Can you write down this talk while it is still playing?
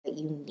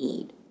you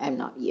need, and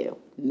not you,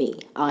 me,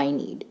 I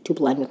need to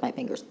blend with my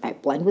fingers. If I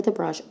blend with a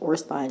brush or a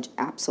sponge,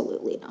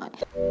 absolutely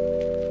not.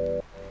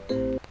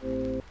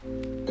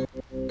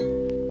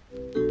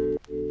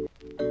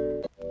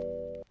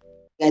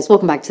 Guys,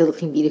 welcome back to the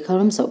Clean Beauty Code.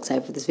 I'm so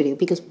excited for this video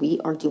because we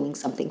are doing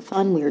something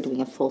fun. We are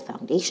doing a full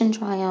foundation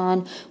try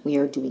on. We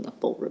are doing a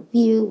full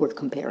review. We're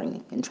comparing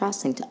and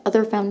contrasting to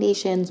other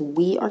foundations.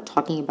 We are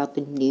talking about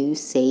the new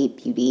Saie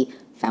Beauty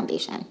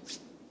Foundation.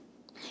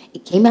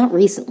 It came out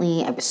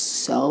recently. I was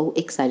so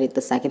excited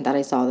the second that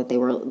I saw that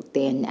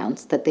they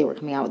announced that they were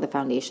coming out with the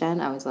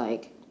foundation. I was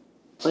like,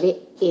 put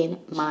it in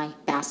my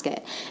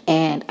basket.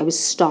 And I was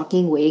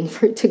stalking, waiting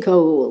for it to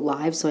go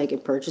live so I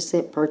could purchase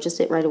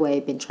it right away.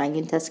 I've been trying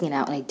and testing it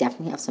out, and I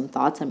definitely have some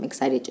thoughts. I'm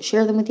excited to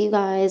share them with you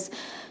guys.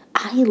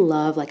 I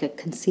love like a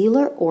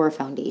concealer or a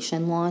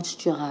foundation launch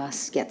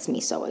just gets me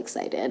so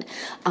excited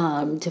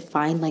to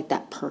find like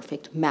that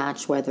perfect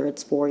match, whether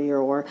it's for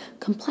your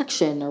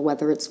complexion or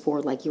whether it's for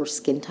like your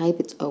skin type.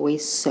 It's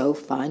always so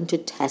fun to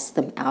test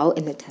them out,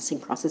 and the testing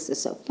process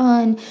is so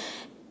fun.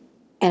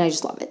 And I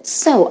just love it.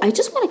 So I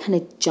just want to kind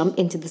of jump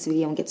into this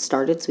video and get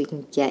started so we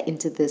can get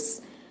into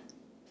this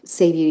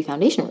Saie Beauty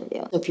Foundation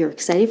review. So if you're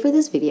excited for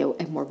this video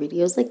and more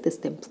videos like this,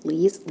 then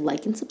please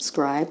like and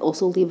subscribe.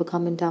 Also leave a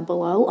comment down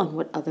below on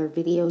what other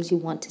videos you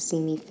want to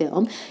see me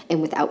film.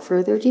 And without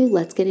further ado,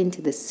 let's get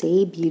into the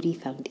Saie Beauty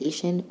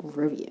Foundation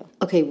review.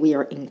 Okay, we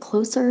are in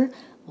closer.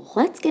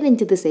 Let's get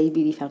into the Saie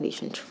Beauty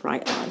Foundation try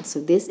on. So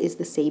this is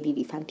the Saie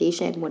Beauty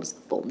Foundation. What is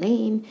the full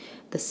name?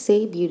 The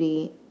Saie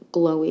Beauty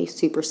Glowy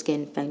Super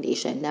Skin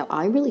Foundation. Now,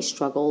 I really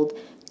struggled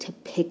to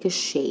pick a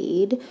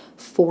shade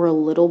for a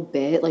little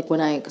bit, like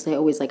because I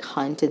always like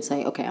hunt and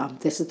say, okay,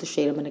 this is the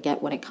shade I'm going to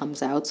get when it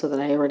comes out so that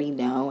I already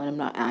know and I'm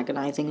not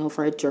agonizing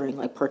over it during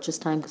like purchase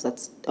time because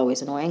that's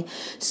always annoying.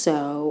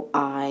 So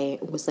I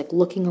was like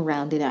looking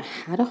around and I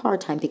had a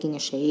hard time picking a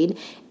shade,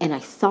 and I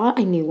thought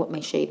I knew what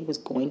my shade was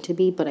going to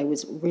be, but I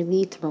was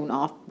really thrown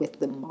off with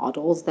the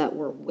models that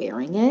were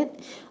wearing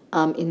it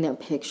in their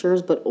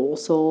pictures, but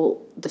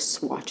also the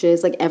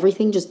swatches. Like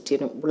everything just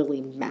didn't really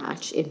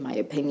match, in my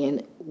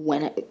opinion,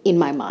 in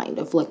my mind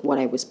of like what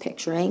I was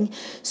picturing.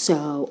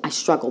 So I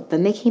struggled.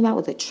 Then they came out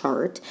with a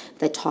chart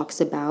that talks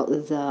about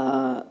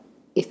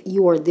if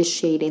you are this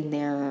shade in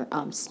their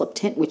slip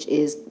tint, which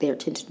is their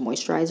tinted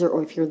moisturizer,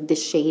 or if you're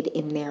this shade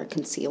in their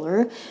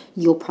concealer,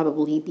 you'll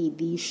probably be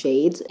these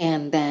shades.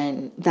 And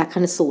then that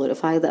kind of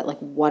solidified that like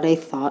what I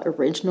thought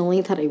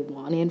originally that I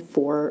wanted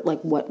for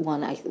like what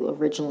one I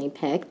originally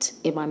picked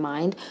in my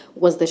mind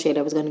was the shade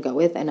I was going to go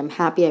with. And I'm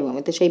happy I went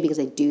with the shade because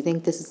I do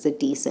think this is a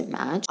decent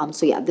match.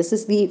 So yeah, this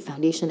is the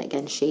foundation,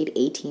 again, shade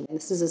 18.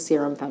 This is a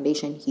serum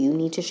foundation. You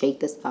need to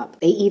shake this up.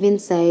 They even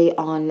say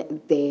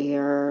on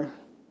their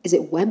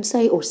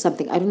website or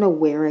something, I don't know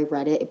where I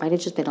read it, it might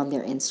have just been on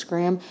their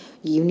Instagram,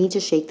 you need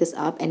to shake this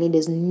up, and it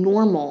is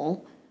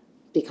normal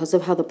because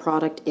of how the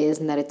product is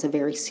and that it's a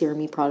very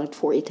serumy product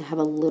for it to have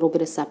a little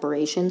bit of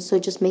separation. So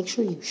just make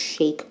sure you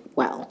shake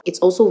well. It's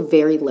also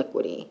very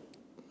liquidy.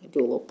 Do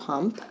a little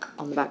pump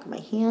on the back of my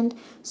hand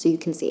so you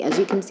can see. As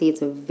you can see,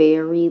 it's a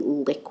very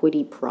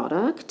liquidy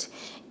product,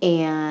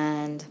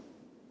 and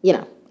you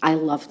know, I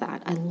love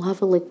that. I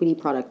love a liquidy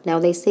product. Now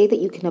they say that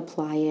you can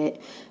apply it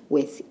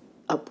with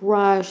a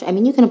brush. I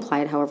mean, you can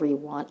apply it however you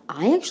want.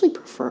 I actually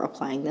prefer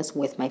applying this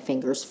with my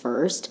fingers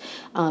first,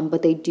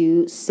 but they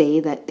do say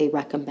that they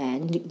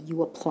recommend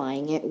you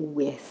applying it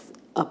with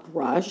a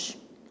brush.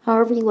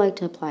 However you like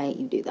to apply it,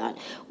 you do that.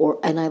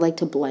 And I like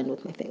to blend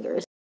with my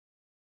fingers.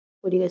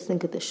 What do you guys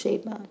think of the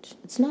shade match?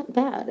 It's not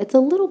bad. It's a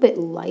little bit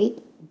light,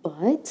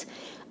 but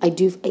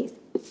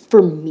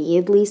for me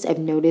at least, I've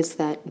noticed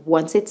that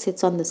once it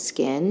sits on the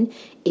skin,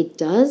 it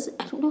does,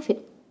 I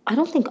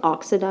don't think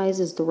oxidize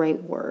is the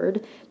right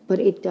word, but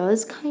it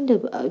does kind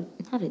of,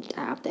 not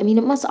adapt. I mean,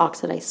 it must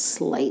oxidize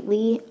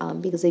slightly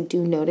because I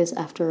do notice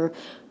after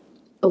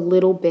a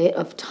little bit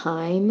of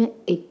time,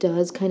 it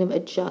does kind of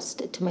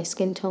adjust to my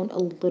skin tone a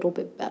little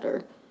bit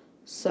better.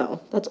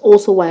 So that's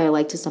also why I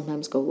like to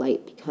sometimes go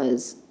light,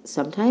 because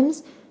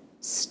sometimes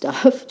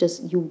stuff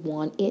just, you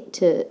want it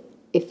to,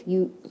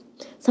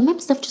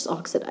 sometimes stuff just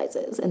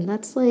oxidizes, and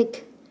that's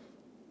like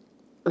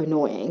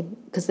annoying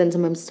because then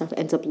sometimes stuff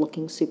ends up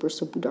looking super,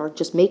 super dark.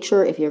 Just make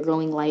sure if you're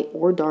going light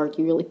or dark,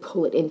 you really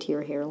pull it into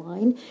your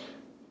hairline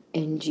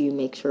and you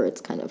make sure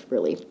it's kind of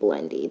really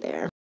blendy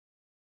there.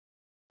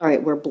 All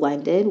right, we're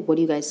blended. What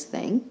do you guys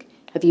think?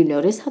 Have you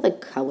noticed how the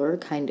color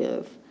kind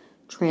of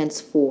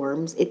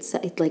transforms? It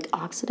like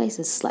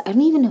oxidizes. I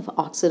don't even know if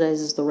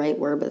oxidize is the right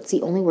word, but it's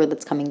the only word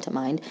that's coming to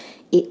mind.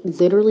 It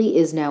literally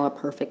is now a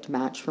perfect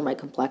match for my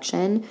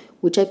complexion,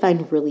 which I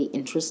find really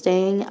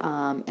interesting.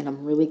 And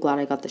I'm really glad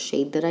I got the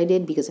shade that I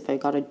did, because if I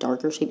got a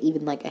darker shade,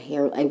 even like a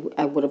hair,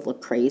 I would have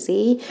looked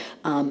crazy.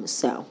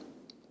 So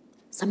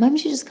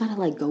sometimes you just gotta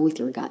like go with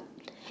your gut.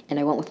 And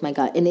I went with my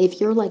gut. And if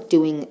you're like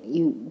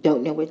you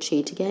don't know what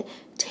shade to get,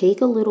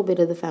 take a little bit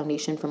of the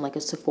foundation from like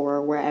a Sephora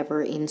or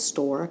wherever in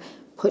store,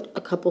 put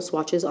a couple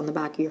swatches on the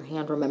back of your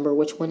hand. Remember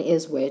which one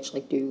is which,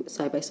 like do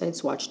side-by-side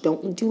swatch.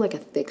 Don't do like a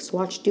thick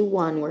swatch. Do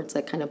one where it's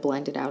like kind of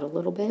blended out a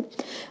little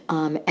bit.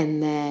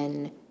 And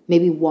then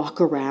maybe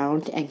walk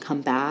around and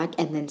come back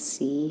and then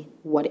see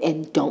what,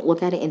 and don't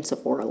look at it in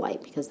Sephora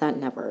light because that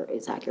never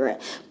is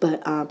accurate.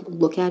 But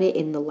look at it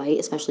in the light,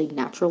 especially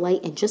natural light,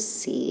 and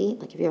just see,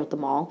 like if you're at the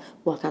mall,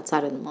 walk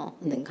outside of the mall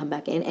and then come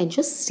back in and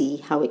just see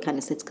how it kind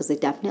of sits, because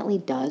it definitely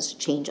does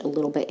change a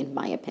little bit in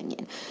my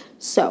opinion.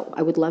 So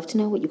I would love to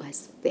know what you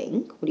guys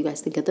think. What do you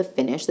guys think of the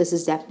finish? This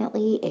is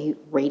definitely a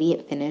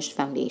radiant finish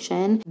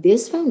foundation.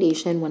 This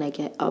foundation, when I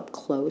get up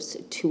close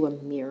to a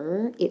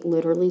mirror, it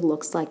literally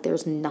looks like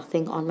there's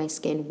nothing on my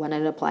skin when I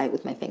apply it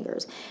with my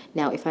fingers.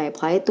 Now, if I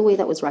apply it the way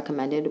that was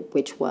recommended,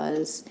 which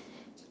was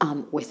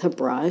with a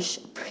brush,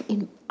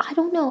 and I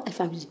don't know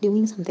if I was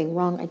doing something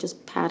wrong. I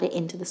just pat it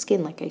into the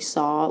skin like I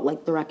saw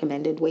like the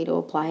recommended way to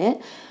apply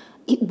it.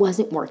 It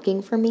wasn't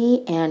working for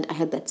me, and I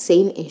had that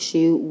same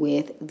issue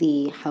with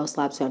the House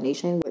Labs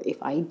foundation where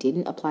if I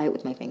didn't apply it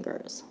with my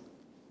fingers,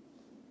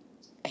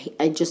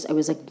 I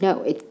was like,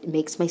 no, it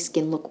makes my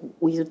skin look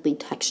weirdly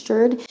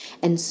textured.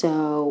 And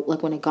so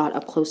like when I got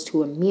up close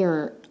to a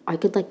mirror, I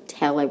could like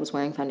tell I was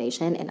wearing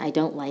foundation, and I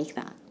don't like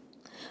that.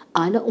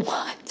 I don't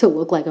want to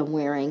look like I'm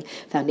wearing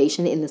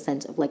foundation in the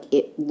sense of like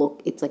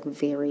it's like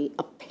very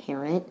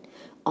apparent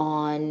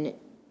on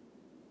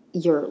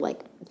your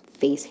like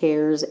face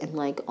hairs and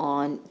like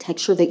on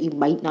texture that you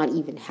might not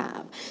even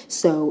have.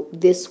 So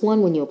this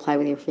one, when you apply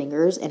with your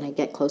fingers and I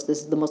get close, this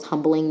is the most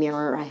humbling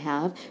mirror I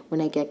have. When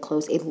I get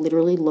close, it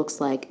literally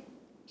looks like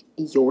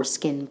your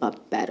skin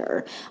but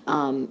better,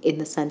 in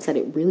the sense that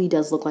it really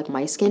does look like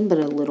my skin but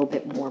a little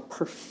bit more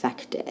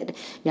perfected.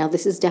 Now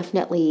this is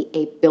definitely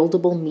a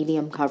buildable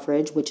medium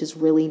coverage, which is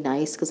really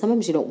nice because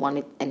sometimes you don't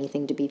want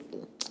anything to be,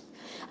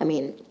 I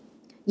mean,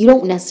 you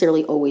don't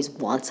necessarily always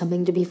want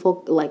something to be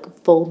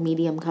full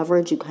medium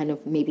coverage. You kind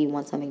of maybe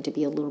want something to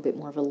be a little bit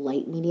more of a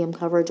light medium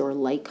coverage or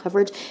light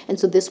coverage. And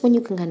so this one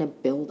you can kind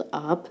of build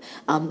up,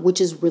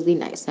 which is really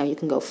nice. Now you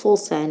can go full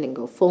send and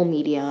go full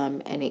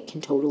medium, and it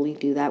can totally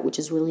do that, which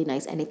is really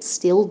nice. And it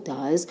still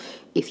does,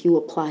 if you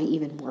apply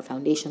even more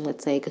foundation,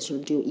 let's say, because you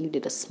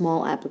did a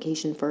small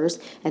application first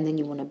and then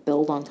you want to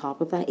build on top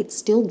of that, it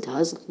still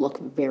does look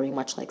very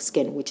much like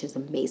skin, which is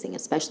amazing,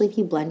 especially if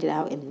you blend it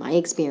out, in my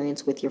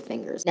experience, with your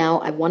fingers. Now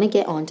I want to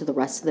get on to the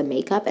rest of the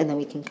makeup, and then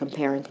we can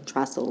compare and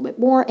contrast a little bit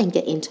more and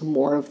get into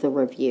more of the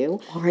review.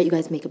 All right, you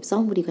guys, makeup's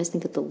on. What do you guys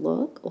think of the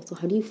look? Also,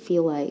 how do you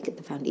feel like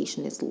the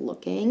foundation is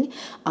looking?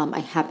 I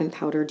haven't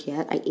powdered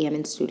yet. I am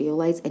in studio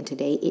lights, and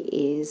today it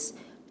is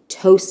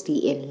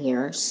toasty in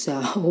here,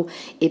 so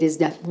it is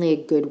definitely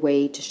a good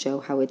way to show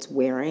how it's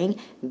wearing.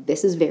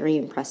 This is very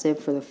impressive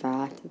for the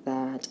fact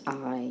that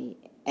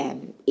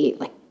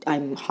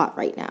I'm hot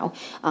right now,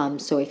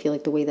 so I feel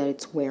like the way that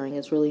it's wearing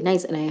is really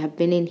nice. And I have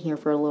been in here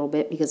for a little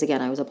bit because,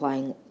 again, I was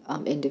applying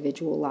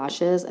individual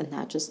lashes, and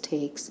that just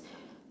takes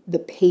the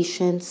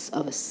patience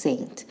of a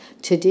saint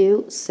to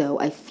do. So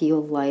I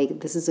feel like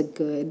this is a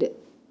good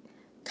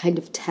kind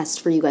of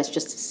test for you guys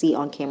just to see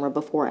on camera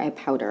before I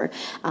powder.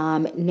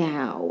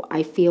 Now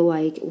I feel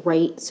like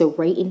right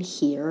in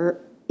here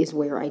is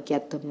where I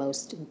get the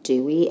most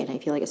dewy, and I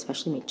feel like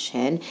especially my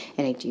chin,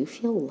 and I do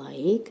feel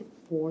like,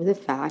 for the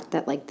fact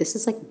that like this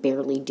is like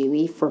barely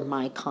dewy for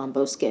my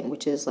combo skin,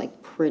 which is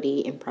like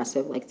pretty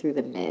impressive, like through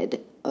the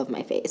mid of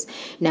my face.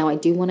 Now I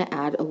do want to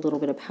add a little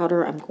bit of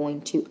powder. I'm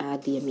going to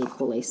add the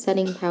Amicole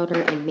setting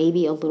powder and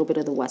maybe a little bit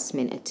of the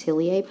Westman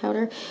Atelier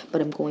powder, but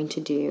I'm going to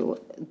do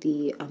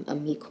the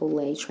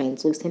Amicole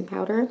translucent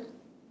powder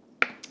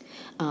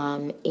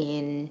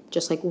in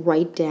just like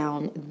right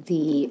down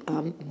the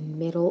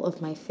middle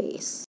of my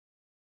face.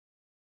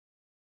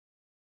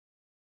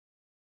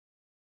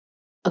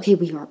 Okay,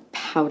 we are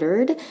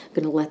powdered. I'm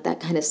going to let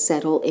that kind of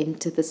settle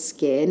into the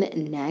skin.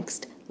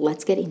 Next,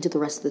 let's get into the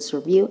rest of this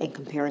review and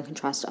compare and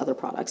contrast to other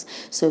products.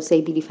 So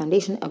Saie Beauty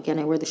Foundation, again,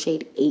 I wear the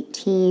shade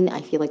 18. I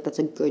feel like that's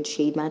a good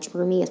shade match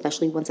for me,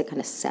 especially once it kind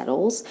of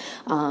settles.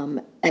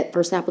 At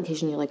first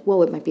application, you're like,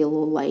 whoa, it might be a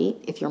little light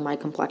if you're my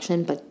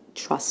complexion, but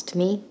trust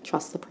me,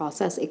 trust the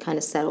process. It kind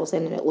of settles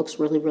in and it looks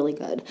really, really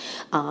good.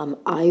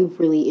 I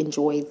really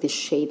enjoy this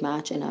shade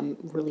match and I'm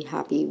really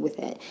happy with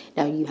it.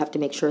 Now you have to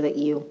make sure that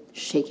you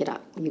shake it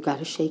up. You got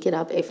to shake it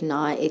up. If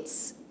not,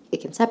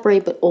 it can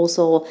separate, but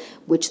also,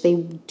 which they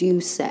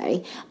do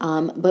say,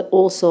 but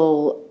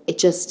also it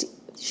just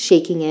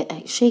shake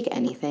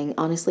anything.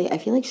 Honestly, I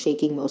feel like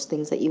shaking most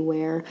things that you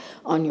wear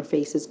on your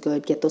face is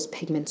good. Get those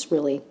pigments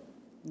really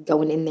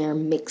going in there,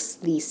 mix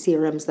the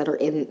serums that are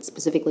in,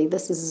 specifically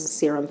this is a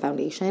serum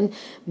foundation,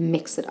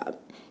 mix it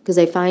up. Because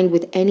I find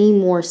with any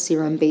more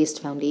serum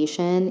based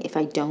foundation, if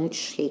I don't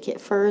shake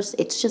it first,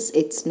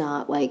 it's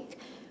not like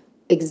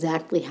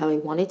exactly how I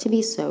want it to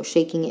be, so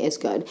shaking it is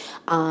good.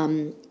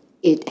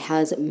 It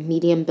has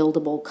medium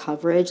buildable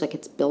coverage, like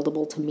it's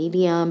buildable to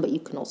medium, but you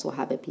can also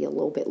have it be a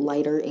little bit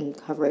lighter in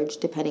coverage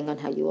depending on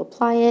how you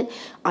apply it.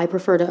 I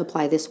prefer to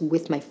apply this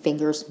with my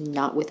fingers,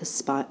 not with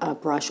a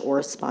brush or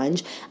a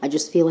sponge. I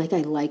just feel like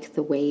I like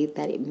the way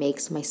that it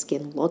makes my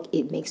skin look.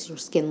 It makes your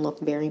skin look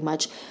very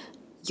much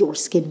your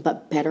skin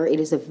but better. It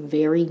is a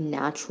very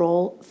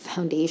natural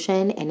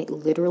foundation and it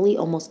literally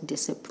almost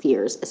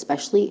disappears,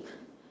 especially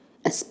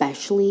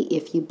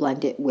if you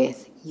blend it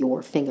with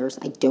your fingers.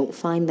 I don't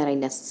find that I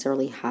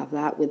necessarily have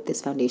that with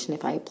this foundation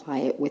if I apply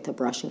it with a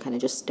brush and kind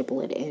of just stipple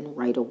it in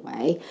right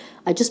away.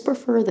 I just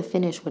prefer the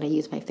finish when I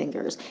use my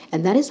fingers.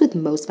 And that is with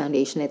most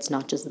foundation. It's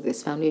not just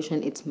this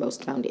foundation, it's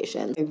most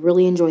foundations. I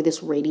really enjoy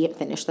this radiant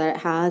finish that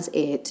it has.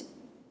 It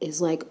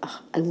is like,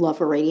 ugh, I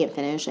love a radiant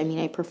finish. I mean,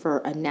 I prefer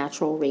a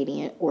natural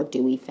radiant or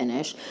dewy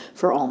finish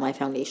for all my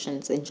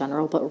foundations in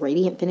general, but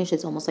radiant finish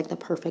is almost like the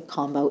perfect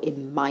combo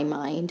in my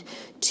mind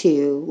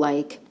to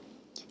like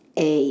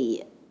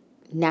a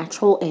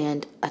natural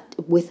and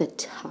with a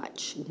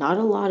touch, not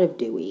a lot of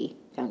dewy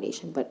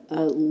foundation, but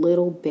a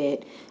little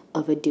bit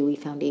of a dewy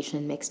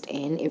foundation mixed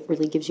in. It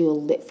really gives you a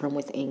lit from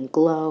within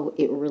glow.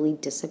 It really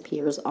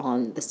disappears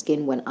on the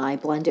skin when I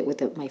blend it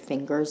with my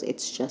fingers.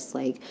 It's just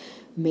like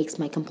makes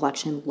my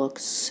complexion look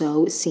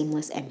so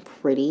seamless and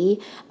pretty,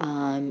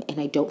 and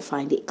I don't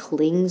find it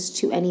clings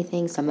to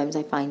anything. Sometimes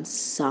I find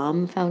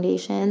some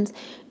foundations,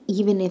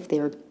 even if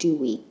they're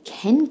dewy,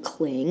 can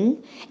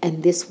cling,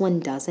 and this one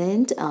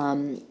doesn't.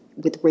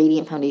 With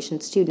radiant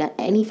foundations too, not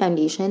any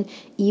foundation,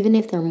 even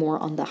if they're more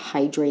on the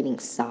hydrating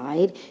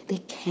side, they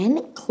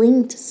can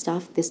cling to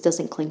stuff. This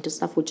doesn't cling to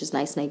stuff, which is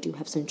nice. And I do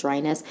have some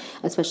dryness,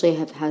 especially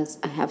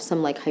I have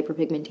some like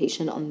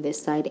hyperpigmentation on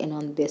this side and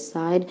on this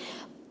side.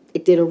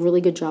 It did a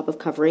really good job of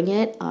covering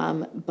it,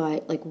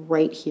 but like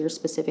right here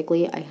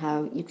specifically,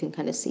 you can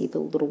kind of see the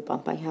little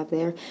bump I have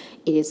there.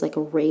 It is like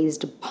a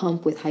raised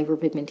bump with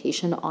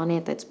hyperpigmentation on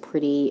it. That's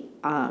pretty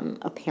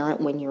apparent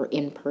when you're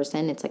in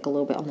person. It's like a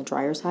little bit on the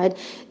drier side.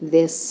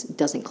 This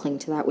doesn't cling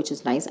to that, which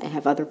is nice. I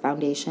have other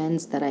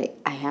foundations that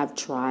I have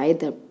tried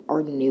that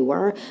are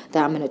newer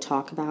that I'm going to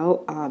talk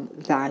about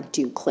that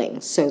do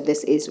cling. So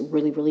this is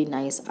really, really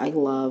nice. I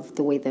love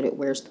the way that it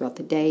wears throughout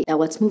the day. Now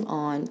let's move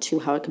on to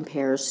how it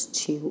compares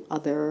to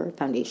other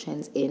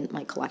foundations in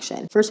my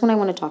collection. First one I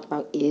want to talk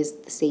about is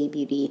the Saie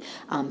Beauty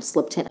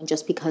Slip Tint,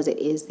 just because it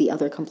is the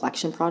other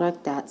complexion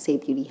product that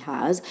Saie Beauty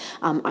has.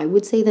 I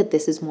would say that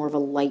this is more of a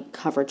light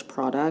coverage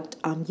product.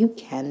 You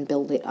can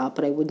build it up,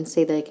 but I wouldn't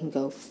say that it can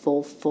go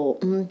full.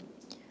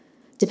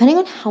 Depending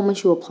on how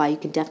much you apply, you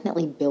can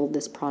definitely build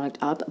this product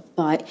up,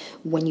 but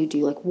when you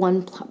do like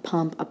one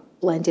pump,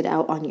 blend it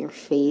out on your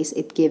face,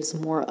 it gives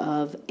more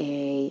of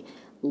a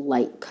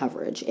light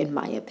coverage in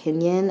my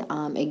opinion,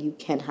 and you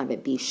can have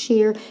it be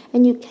sheer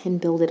and you can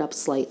build it up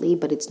slightly,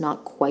 but it's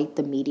not quite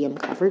the medium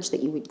coverage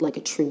that you would like,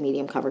 a true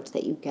medium coverage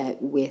that you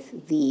get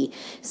with the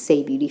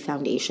Saie Beauty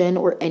foundation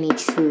or any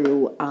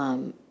true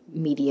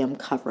medium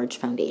coverage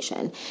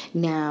foundation.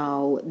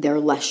 Now there are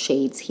less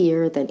shades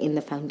here than in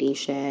the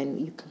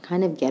foundation. You can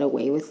kind of get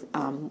away with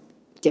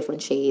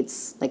different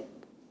shades, like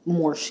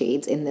more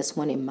shades in this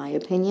one in my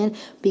opinion,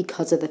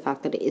 because of the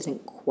fact that it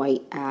isn't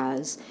quite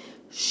as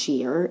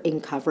sheer in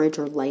coverage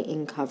or light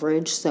in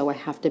coverage. So I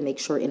have to make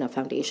sure in a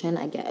foundation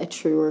I get a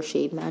truer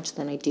shade match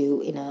than I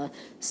do in a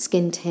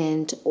skin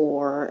tint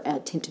or a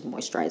tinted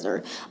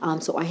moisturizer.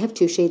 So I have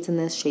two shades in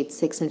this, shade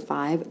 6 and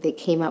 5. They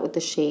came out with the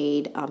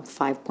shade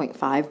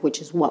 5.5, which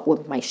is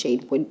what my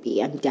shade would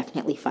be. I'm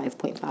definitely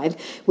 5.5,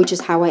 which is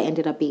how I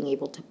ended up being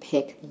able to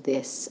pick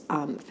this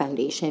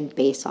foundation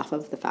based off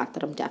of the fact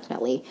that I'm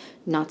definitely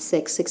not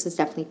 6. 6 is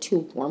definitely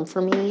too warm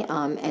for me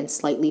and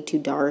slightly too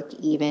dark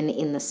even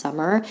in the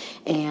summer.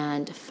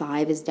 And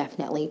 5 is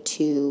definitely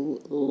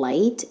too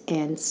light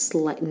and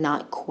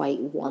not quite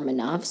warm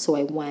enough. So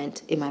I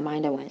went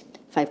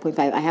 5.5.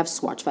 I have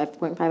swatched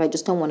 5.5. I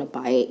just don't want to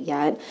buy it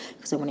yet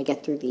because I want to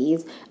get through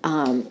these.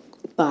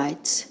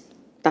 But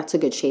that's a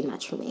good shade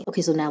match for me.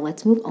 Okay, so now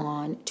let's move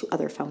on to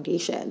other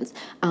foundations.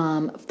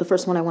 The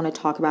first one I want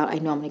to talk about, I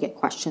know I'm going to get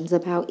questions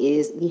about,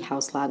 is the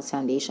Haus Labs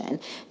foundation.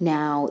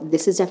 Now,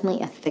 this is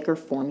definitely a thicker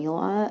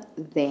formula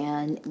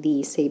than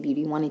the Saie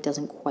Beauty one. It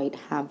doesn't quite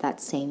have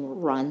that same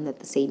run that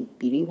the Saie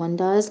Beauty one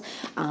does.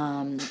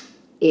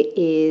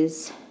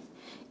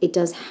 It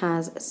does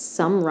has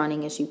some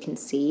running, as you can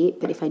see,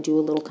 but if I do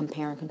a little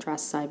compare and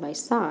contrast side by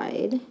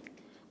side,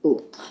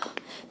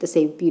 the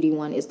Saie Beauty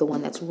one is the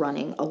one that's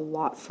running a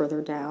lot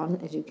further down.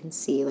 As you can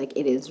see, like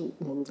it is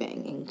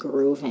moving and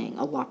grooving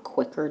a lot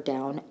quicker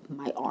down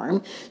my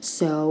arm.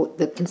 So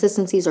the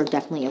consistencies are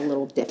definitely a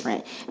little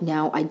different.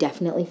 Now, I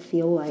definitely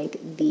feel like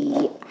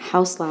the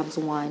Haus Labs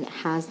one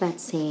has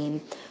that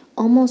same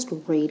almost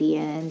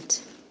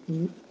radiant,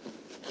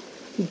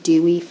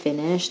 dewy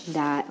finish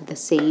that the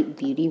Saie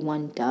Beauty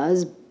one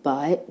does.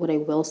 But what I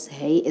will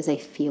say is I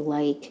feel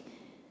like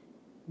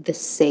the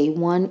Saie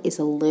one is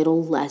a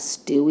little less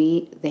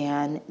dewy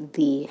than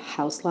the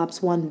Haus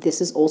Labs one.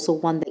 This is also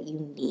one that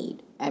you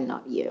need. I'm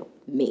not you,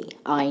 me.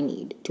 I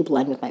need to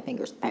blend with my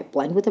fingers. I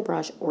blend with a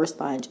brush or a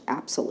sponge,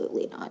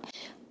 absolutely not.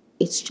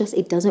 it's just,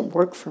 it doesn't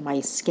work for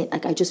my skin.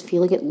 Like, I just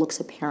feel like it looks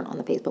apparent on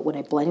the face, but when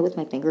I blend it with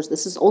my fingers,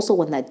 this is also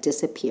one that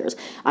disappears.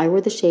 I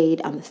wear the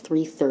shade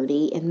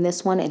 330 in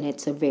this one, and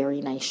it's a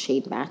very nice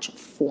shade match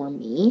for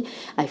me.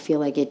 I feel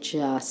like it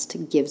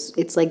just gives,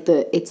 it's like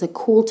it's a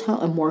cool tone,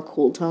 a more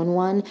cool tone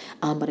one,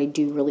 but I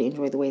do really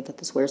enjoy the way that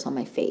this wears on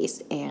my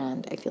face,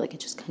 and I feel like it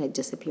just kind of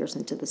disappears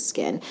into the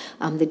skin.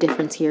 The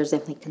difference here is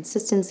definitely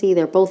consistency.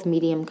 They're both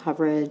medium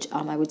coverage.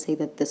 I would say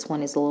that this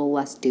one is a little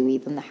less dewy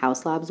than the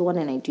Haus Labs one,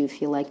 and I do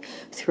feel like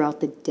throughout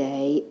the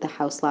day, the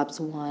Haus Labs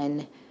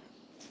one,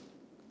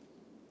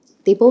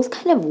 they both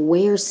kind of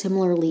wear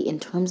similarly in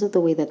terms of the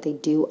way that they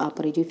do up,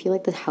 but I do feel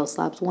like the Haus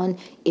Labs one,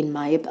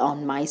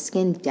 on my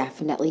skin,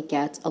 definitely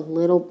gets a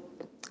little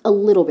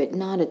bit,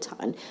 not a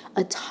ton,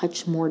 a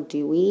touch more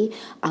dewy,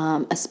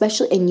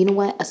 especially, and you know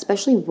what,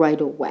 especially right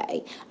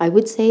away. I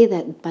would say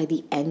that by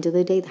the end of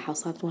the day, the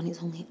Haus Labs one is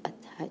only a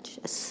touch,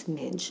 a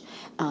smidge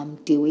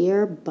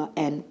dewier,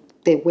 and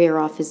the wear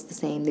off is the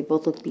same. They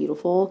both look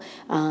beautiful,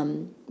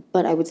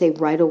 but I would say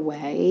right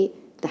away,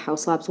 the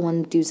Haus Labs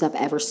one dews up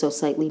ever so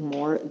slightly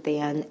more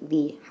than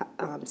the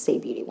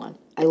Saie Beauty one.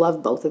 I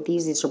love both of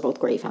these. These are both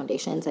great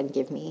foundations, and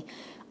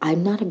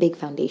I'm not a big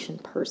foundation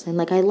person.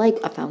 Like, I like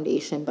a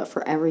foundation, but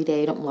for every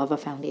day, I don't love a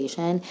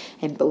foundation.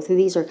 And both of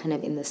these are kind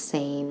of in the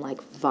same,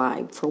 like,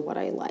 vibe for what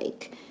I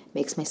like.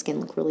 Makes my skin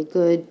look really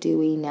good,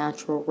 dewy,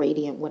 natural,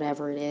 radiant,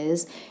 whatever it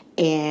is.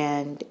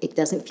 And it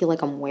doesn't feel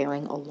like I'm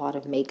wearing a lot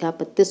of makeup,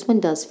 but this one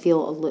does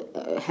feel a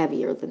little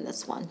heavier than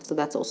this one. So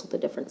that's also the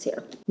difference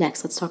here.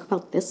 Next, let's talk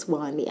about this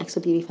one, the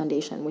Saie Beauty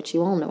Foundation, which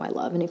you all know I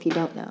love. And if you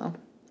don't know,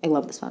 I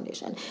love this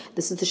foundation.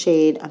 This is the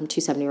shade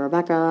 270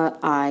 Rebecca.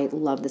 I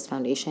love this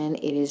foundation.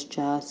 It is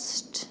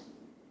just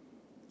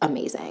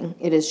amazing.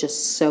 It is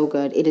just so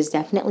good. It is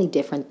definitely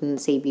different than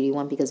the Saie Beauty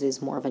one because it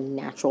is more of a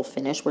natural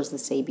finish, whereas the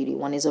Saie Beauty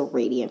one is a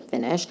radiant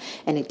finish,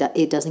 and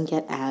it doesn't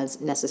get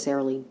as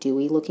necessarily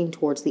dewy looking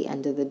towards the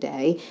end of the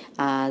day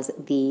as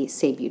the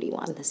Saie Beauty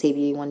one. The Saie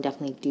Beauty one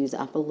definitely dews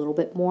up a little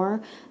bit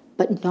more,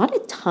 but not a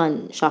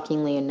ton,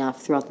 shockingly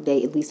enough, throughout the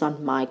day, at least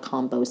on my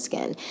combo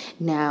skin.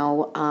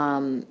 Now,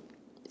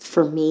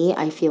 for me,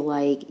 I feel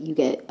like you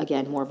get,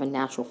 again, more of a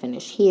natural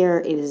finish here.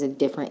 It is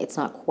it's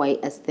not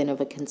quite as thin of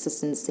a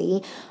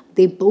consistency.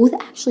 They both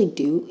actually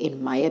do,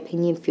 in my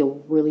opinion,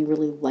 feel really,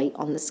 really light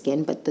on the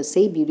skin. But the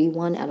Saie Beauty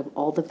one, out of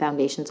all the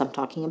foundations I'm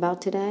talking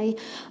about today,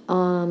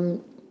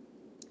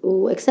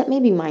 except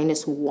maybe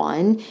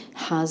 -1,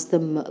 has the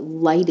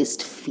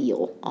lightest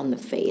feel on the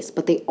face.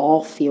 But they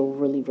all feel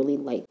really, really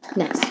light.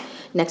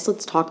 Next,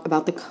 let's talk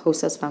about the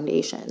Kosas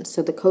foundation.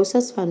 So the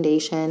Kosas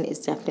foundation is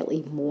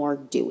definitely more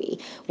dewy,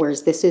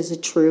 whereas this is a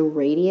true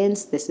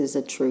radiance. This is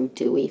a true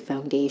dewy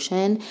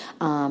foundation.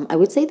 I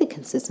would say the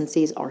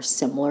consistencies are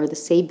similar. The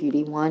Saie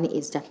Beauty one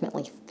is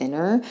definitely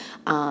thinner,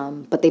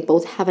 but they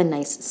both have a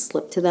nice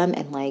slip to them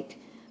and like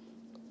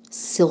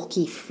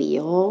silky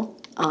feel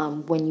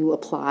when you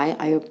apply.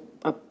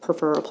 I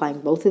prefer applying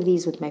both of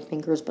these with my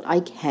fingers, but I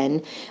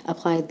can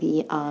apply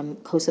the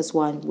Kosas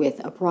one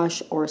with a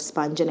brush or a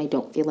sponge, and I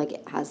don't feel like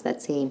it has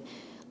that same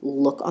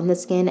look on the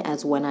skin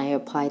as when I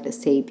apply the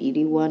Saie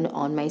Beauty one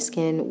on my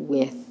skin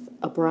with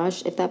a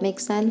brush, if that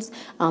makes sense.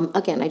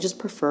 Again, I just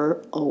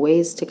prefer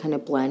always to kind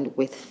of blend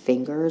with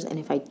fingers, and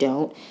if I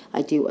don't,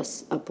 I do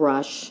a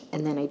brush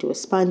and then I do a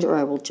sponge, or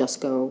I will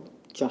just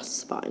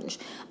sponge.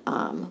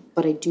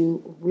 But I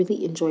do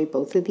really enjoy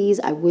both of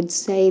these. I would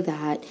say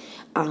that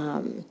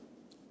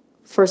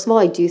first of all,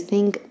 I do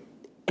think,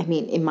 I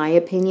mean, in my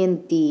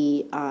opinion,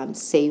 the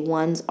Saie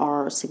ones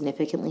are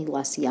significantly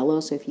less yellow.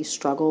 So if you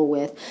struggle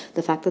with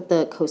the fact that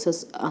the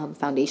Kosas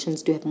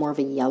foundations do have more of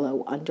a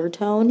yellow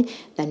undertone,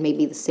 then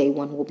maybe the Saie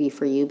one will be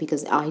for you,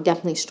 because I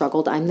definitely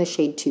struggled. I'm the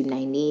shade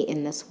 290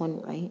 in this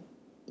one, right?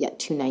 Yeah,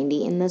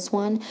 290 in this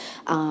one.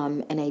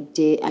 And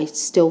I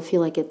still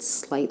feel like it's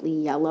slightly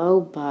yellow,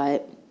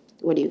 but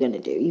what are you going to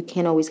do? You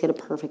can't always get a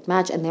perfect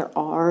match. And there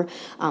are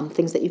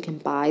things that you can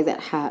buy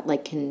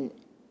that can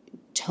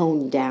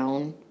tone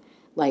down,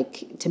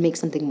 like to make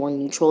something more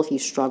neutral if you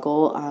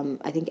struggle.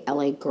 I think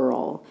LA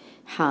Girl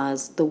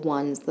has the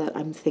ones that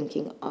I'm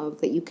thinking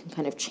of that you can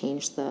kind of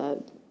change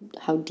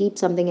how deep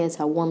something is,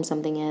 how warm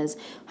something is,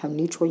 how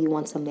neutral you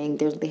want something.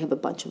 They have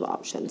a bunch of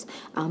options.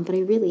 But I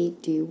really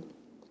do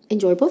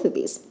enjoy both of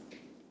these.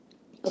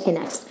 Okay,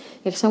 next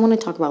I want to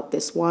talk about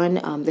this one.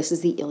 This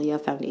is the Ilia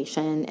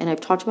foundation, and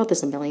I've talked about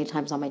this a million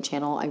times on my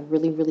channel. I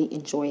really, really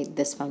enjoy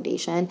this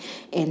foundation,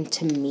 and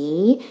to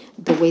me,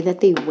 the way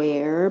that they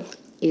wear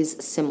is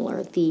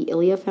similar. The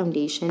Ilia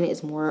foundation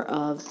is more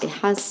of, it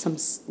has some,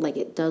 like,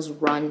 it does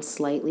run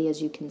slightly,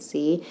 as you can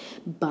see,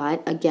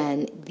 but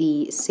again,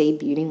 the Saie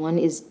Beauty one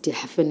is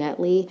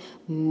definitely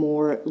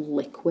more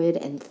liquid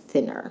and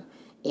thinner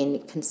in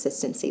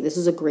consistency. This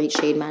is a great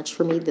shade match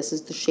for me. This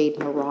is the shade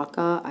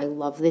Morocca. I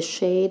love this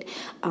shade.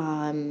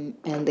 And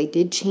they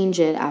did change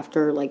it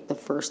after like the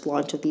first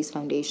launch of these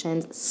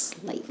foundations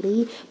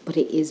slightly, but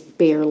it is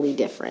barely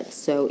different.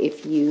 So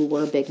if you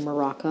were a big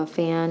Morocca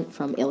fan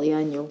from Ilia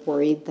and you're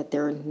worried that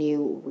their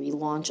new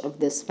relaunch of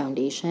this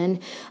foundation,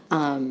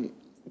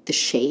 the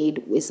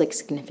shade is like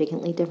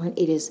significantly different,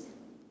 it is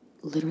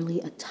literally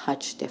a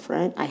touch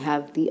different. I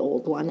have the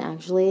old one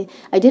actually.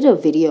 I did a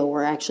video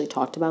where I actually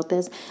talked about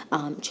this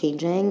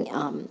changing.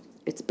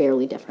 It's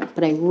barely different,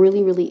 but I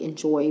really, really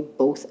enjoy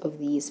both of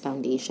these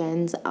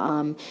foundations.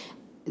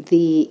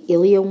 The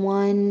Ilia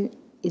one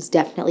is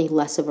definitely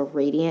less of a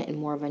radiant and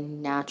more of a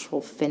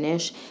natural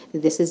finish.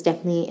 This is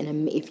definitely,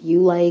 if you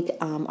like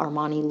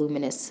Armani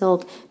Luminous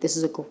Silk, this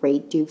is a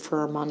great dupe for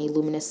Armani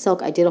Luminous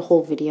Silk. I did a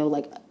whole video,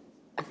 like,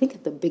 I think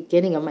at the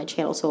beginning of my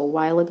channel, so a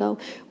while ago,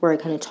 where I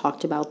kind of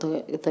talked about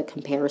the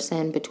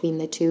comparison between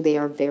the two. They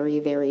are very,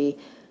 very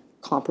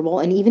comparable.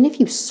 And even if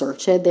you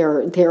search it,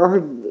 there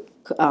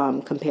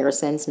are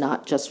comparisons,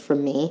 not just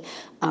from me,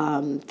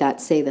 that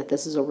say that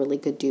this is a really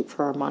good dupe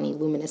for Armani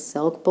Luminous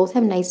Silk. Both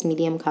have nice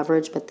medium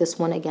coverage, but this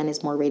one, again,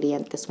 is more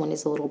radiant. This one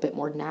is a little bit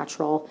more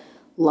natural.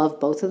 Love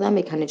both of them.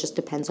 It kind of just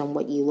depends on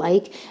what you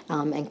like.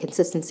 And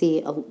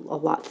consistency, a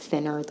lot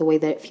thinner. The way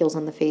that it feels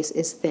on the face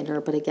is thinner.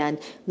 But again,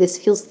 this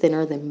feels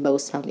thinner than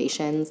most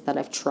foundations that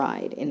I've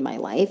tried in my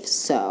life.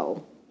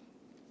 So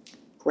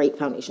great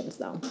foundations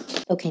though.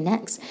 Okay,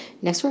 next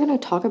we're going to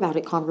talk about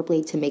it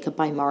comparably to Makeup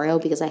by Mario,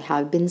 because I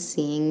have been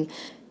seeing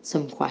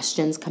some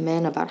questions come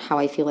in about how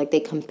I feel like they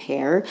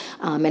compare.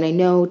 And I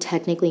know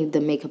technically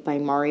the Makeup by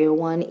Mario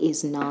one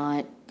is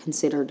not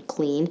considered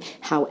clean.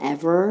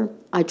 However,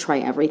 I try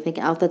everything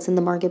out that's in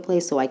the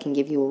marketplace, so I can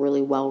give you a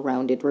really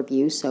well-rounded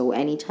review. So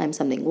anytime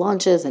something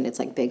launches and it's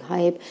like big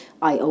hype,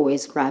 I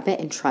always grab it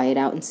and try it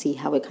out and see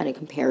how it kind of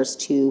compares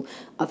to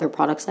other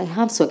products I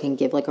have, so I can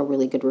give like a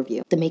really good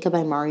review. The Makeup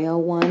by Mario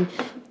one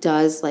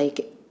does,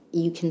 like,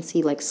 you can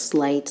see like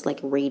slight like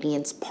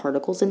radiance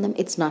particles in them.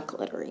 It's not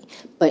glittery,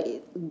 but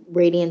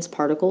radiance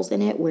particles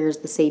in it, whereas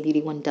the Saie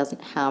Beauty one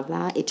doesn't have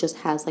that. It just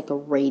has like a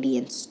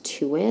radiance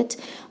to it.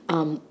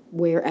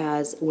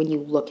 Whereas when you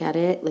look at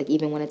it, like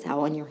even when it's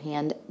out on your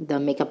hand, the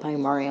Makeup by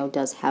Mario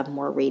does have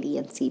more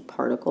radiancy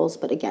particles,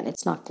 but again,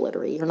 it's not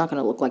glittery. You're not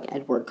going to look like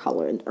Edward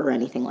colored or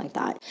anything like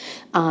that.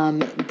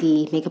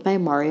 The Makeup by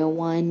Mario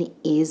one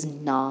is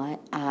not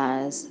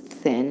as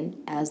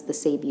thin as the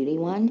Saie Beauty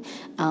one,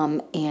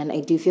 and I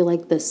do feel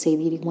like the Saie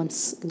Beauty one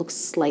looks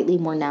slightly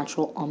more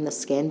natural on the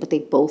skin, but they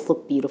both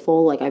look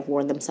beautiful. Like, I've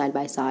worn them side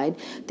by side.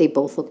 They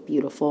both look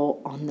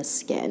beautiful on the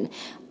skin.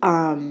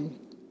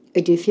 I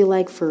do feel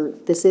like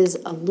this is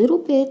a little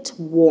bit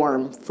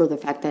warm for the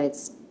fact that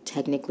it's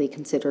technically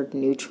considered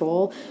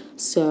neutral.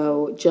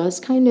 So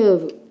just kind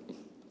of,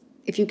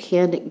 if you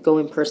can go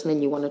in person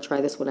and you want to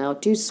try this one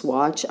out, do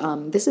swatch.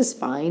 This is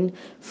fine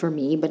for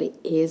me, but it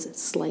is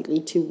slightly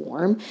too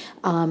warm.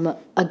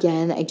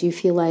 Again, I do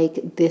feel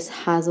like this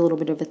has a little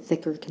bit of a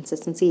thicker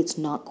consistency. It's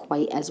not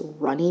quite as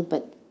runny,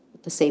 but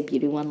the Saie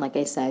Beauty one, like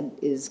I said,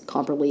 is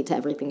comparably to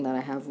everything that I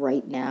have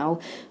right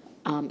now.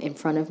 In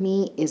front of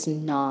me is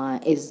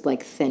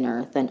like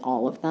thinner than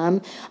all of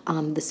them.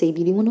 The Saie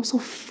Beauty one also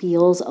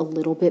feels a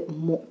little bit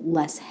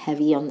less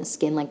heavy on the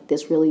skin. Like,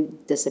 this really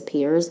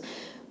disappears.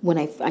 When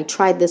I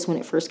tried this when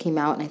it first came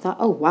out, and I thought,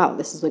 oh wow,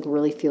 this is like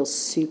really feels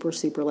super,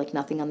 super like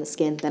nothing on the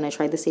skin. Then I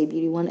tried the Saie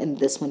Beauty one, and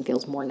this one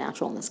feels more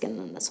natural on the skin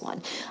than this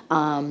one.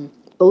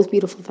 Both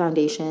beautiful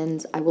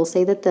foundations. I will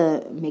say that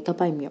the Makeup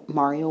by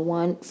Mario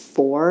one,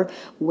 for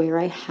where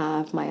I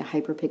have my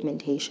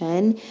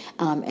hyperpigmentation,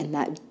 and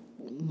that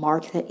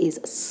mark that is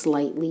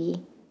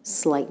slightly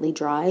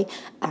dry,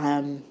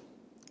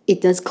 it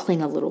does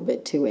cling a little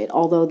bit to it.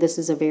 Although this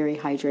is a very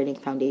hydrating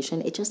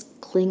foundation, it just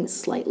clings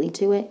slightly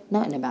to it.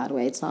 Not in a bad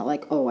way. It's not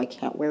like, oh, I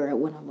can't wear it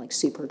when I'm like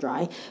super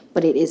dry,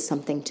 but it is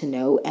something to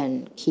know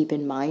and keep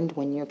in mind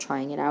when you're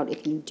trying it out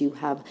if you do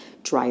have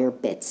drier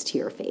bits to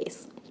your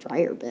face.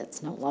 Drier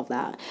bits, don't love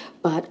that.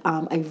 But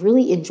I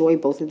really enjoy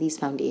both of these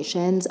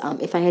foundations.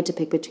 If I had to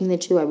pick between the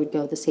two, I would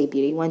go the Saie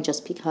Beauty one,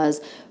 just because,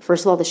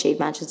 first of all, the shade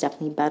match is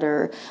definitely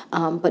better.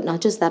 But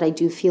not just that, I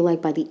do feel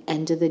like by the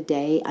end of the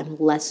day, I'm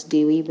less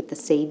dewy with the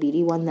Saie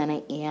Beauty one than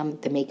I am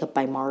the Makeup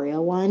by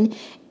Mario one.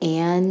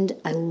 And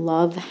I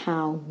love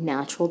how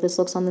natural this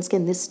looks on the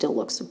skin. This still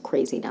looks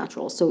crazy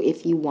natural. So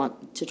if you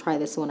want to try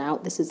this one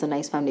out, this is a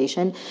nice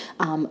foundation.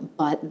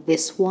 But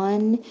this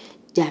one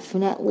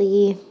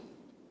definitely,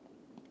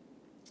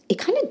 it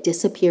kind of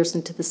disappears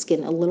into the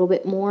skin a little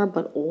bit more,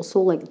 but also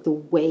like the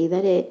way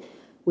that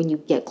when you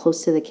get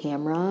close to the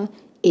camera,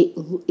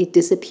 it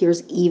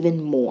disappears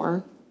even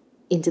more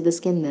into the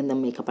skin than the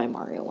Makeup by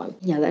Mario one.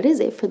 Yeah, that is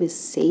it for this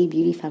Saie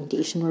Beauty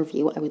foundation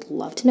review. I would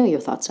love to know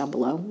your thoughts down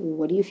below.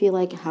 What do you feel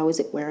like? How is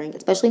it wearing?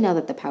 Especially now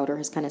that the powder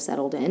has kind of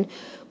settled in.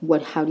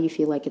 How do you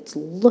feel like it's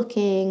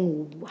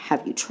looking?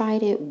 Have you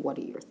tried it? What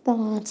are your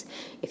thoughts?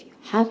 If you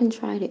haven't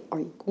tried it, are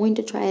you going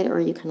to try it? Or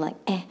are you kind of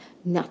like,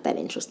 not that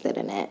interested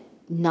in it?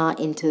 Not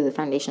into the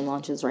foundation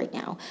launches right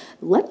now?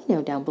 Let me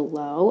know down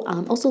below.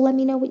 Also, let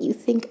me know what you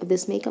think of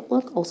this makeup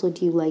look. Also,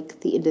 do you like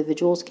the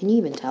individuals? Can you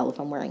even tell if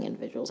I'm wearing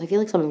individuals? I feel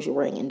like sometimes you're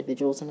wearing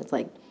individuals and it's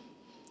like,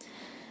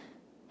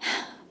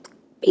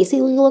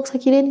 basically looks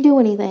like you didn't do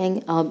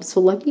anything.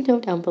 So let me know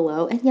down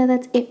below. And yeah,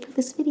 that's it for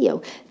this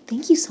video.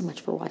 Thank you so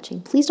much for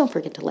watching. Please don't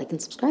forget to like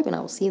and subscribe, and I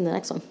will see you in the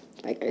next one.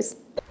 Bye, guys.